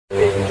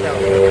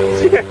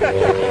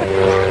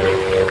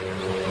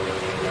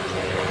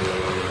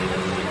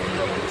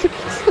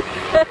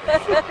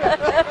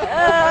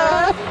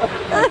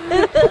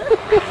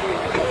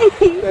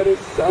That is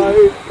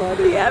so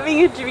funny. Are you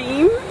having a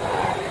dream?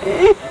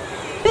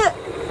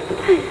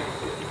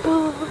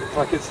 It's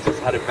like it's just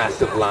had a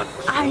massive lunch.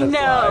 I And it's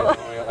know. like,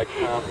 oh, I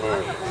can't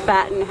move.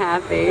 Fat and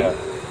happy. Yeah.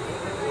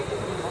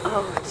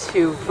 Oh,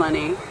 too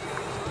funny.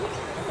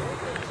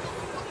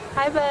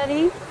 Hi,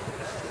 buddy.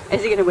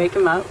 Is he gonna wake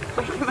him up?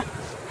 Wake him up.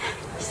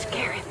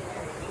 Scare him.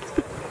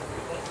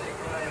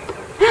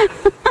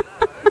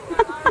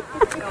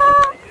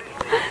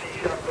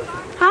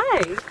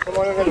 Hi.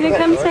 Can you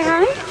come say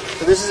hi?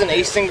 So this is an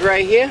Eastern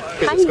Grey here,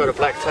 because it's got a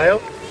black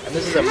tail, and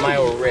this is a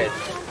male red.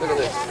 Look at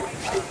this.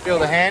 Feel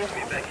the hand?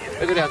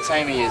 Look at how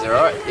tame he is,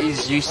 alright?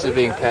 He's used to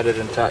being patted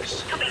and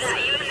touched.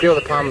 Feel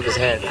the palm of his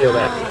hand, feel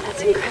that. Oh,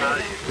 that's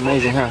incredible.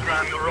 Amazing, huh?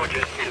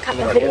 Got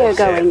the video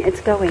going.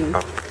 It's going.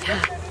 Are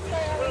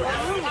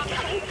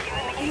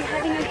you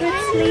having a good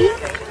sleep?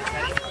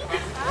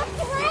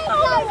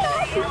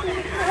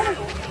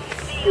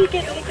 You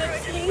getting a good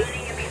sleep?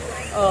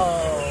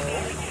 Oh.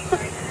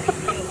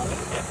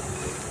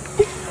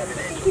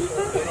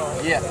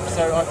 Yeah,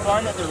 so I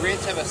find that the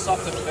reds have a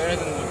softer fur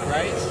than the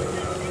greys.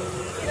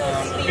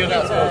 Feel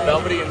how it's more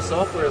velvety and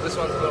soft, whereas this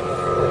one's a little more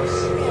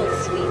coarse. Little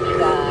sweetie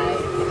guy.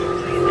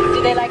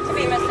 Do they like to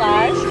be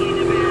massaged?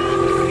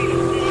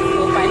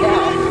 We'll find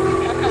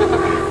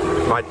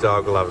out. My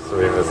dog loves to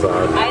be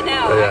massaged. I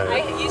know. Yeah.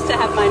 I used to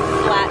have mine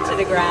flat to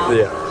the ground.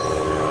 Yeah.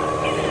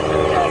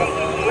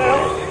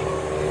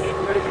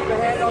 Gotta keep the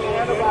hand on the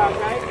handlebar,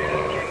 okay?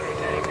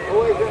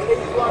 Always at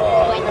least one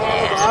on the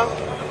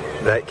handlebar.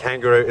 That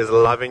kangaroo is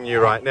loving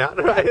you right now.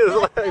 It's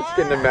like it's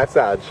getting a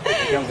massage.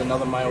 Here comes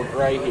another male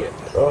grey here.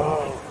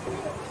 Oh.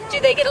 Do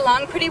they get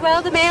along pretty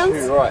well, the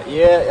males? Right,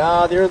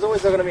 yeah, there is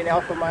always going to be an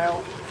alpha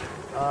male,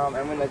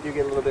 and when they do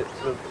get a little bit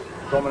sort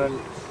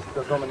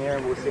of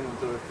domineering, we'll send them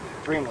to a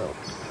dream wheel.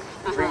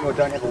 Dream wheel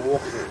don't have a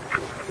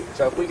walkthrough.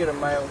 So if we get a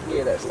male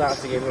here that starts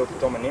to get a little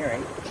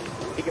domineering,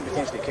 he can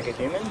potentially kick a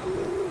human,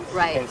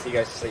 Right. hence he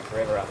goes to sleep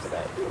forever after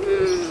that.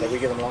 So we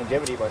give them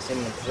longevity by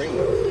sending them to dream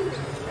wheel,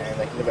 and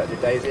they can live out their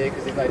days there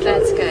because there's no That's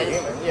chance of good. a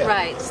human. Yeah.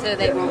 Right, so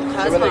they won't So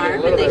cause when they get a harm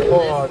and little they bit, can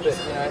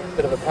live.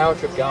 bit of a power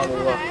trip going,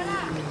 we'll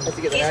have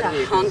to get them He's out of a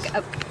here. hunk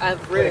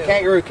of When a room.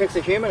 kangaroo kicks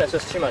a human, it's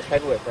just too much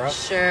paperwork for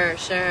us. Sure,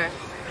 sure.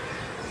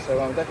 So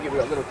don't forget we've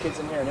got little kids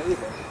in here and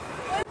everything.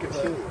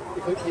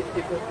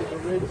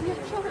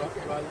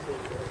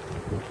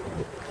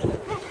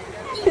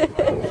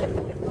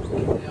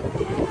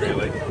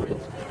 Really?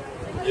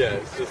 Yeah,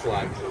 it's just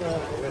like.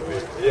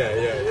 Yeah.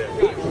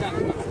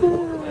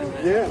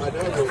 Yeah, I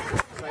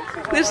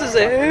know. This is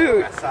a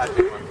hoot.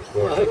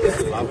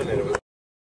 Loving it.